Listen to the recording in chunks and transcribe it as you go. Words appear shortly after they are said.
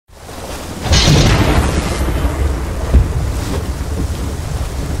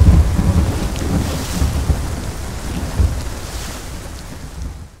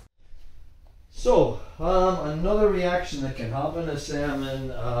another reaction that can happen is say I'm in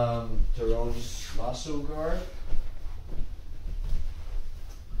Tyrone's lasso guard.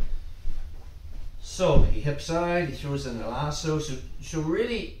 So he hips out, he throws in the lasso. So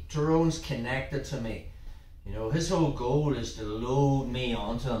really Tyrone's connected to me. You know, his whole goal is to load me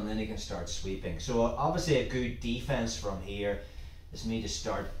onto him, and then he can start sweeping. So obviously a good defense from here is me to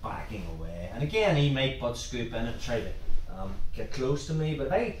start backing away. And again, he might butt scoop in and try to get close to me, but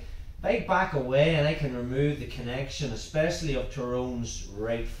if I back away and I can remove the connection, especially of Tyrone's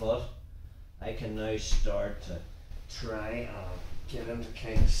right foot, I can now start to try and get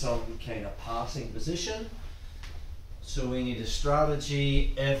into some kind of passing position. So we need a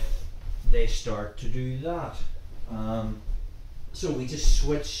strategy if they start to do that. So we just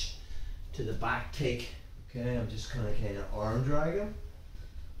switch to the back take. Okay, I'm just kind of arm drag him.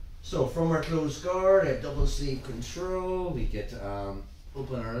 So from our closed guard, I have double sleeve control. We get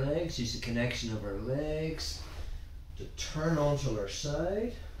open our legs, use the connection of our legs to turn onto our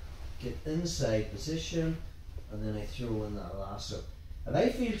side, get inside position, and then I throw in that lasso. If I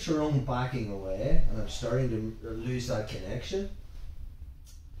feel Tyrone backing away and I'm starting to lose that connection,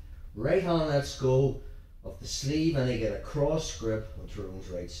 right hand lets go of the sleeve and I get a cross grip on Tyrone's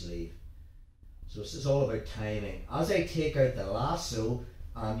right sleeve. So this is all about timing. As I take out the lasso,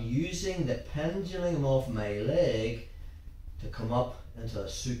 I'm using the pendulum of my leg to come up into a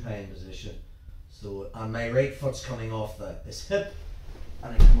supine position. So, and my right foot's coming off this hip,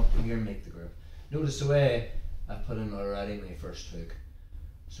 and I come up here and make the grip. Notice the way I've put in already my first hook.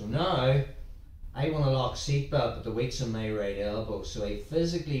 So now I want to lock seatbelt, but the weight's on my right elbow. So I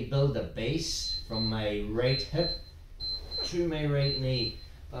physically build a base from my right hip to my right knee.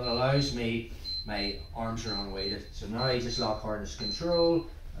 That allows me, my arms are unweighted. So now I just lock harness control,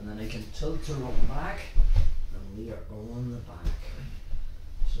 and then I can tilt the rope back, and we are on the back.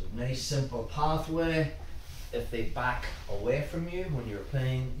 So nice simple pathway if they back away from you when you're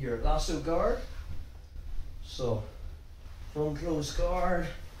playing your lasso guard. So from close guard,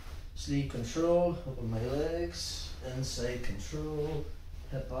 sleeve control, open my legs, inside control,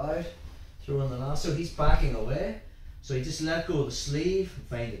 hip out, throw in the lasso. He's backing away, so he just let go of the sleeve and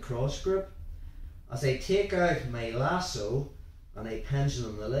find the cross grip. As I take out my lasso and I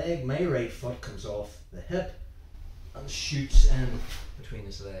pendulum the leg, my right foot comes off the hip and shoots in between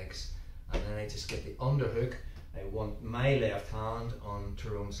his legs, and then I just get the underhook. I want my left hand on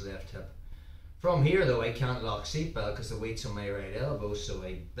Tyrone's left hip. From here though, I can't lock seatbelt because the weight's on my right elbow, so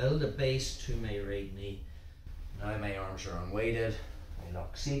I build a base to my right knee. Now my arms are unweighted, I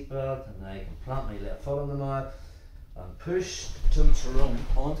lock seatbelt, and now I can plant my left foot on the mat and push to Tyrone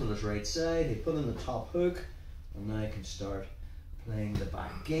onto his right side. I put in the top hook, and now I can start playing the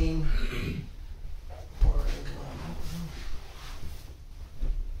back game.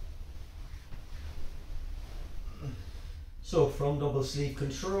 So from double sleeve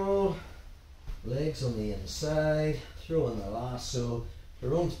control, legs on the inside, throw in the lasso,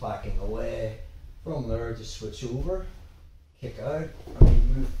 Tyrone's backing away. From there, just switch over, kick out,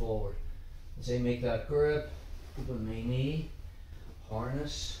 and move forward. As I make that grip, open my knee,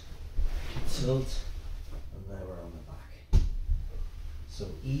 harness, tilt, and now we're on the back. So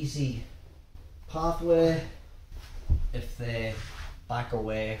easy pathway if they back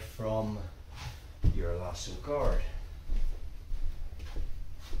away from your lasso guard.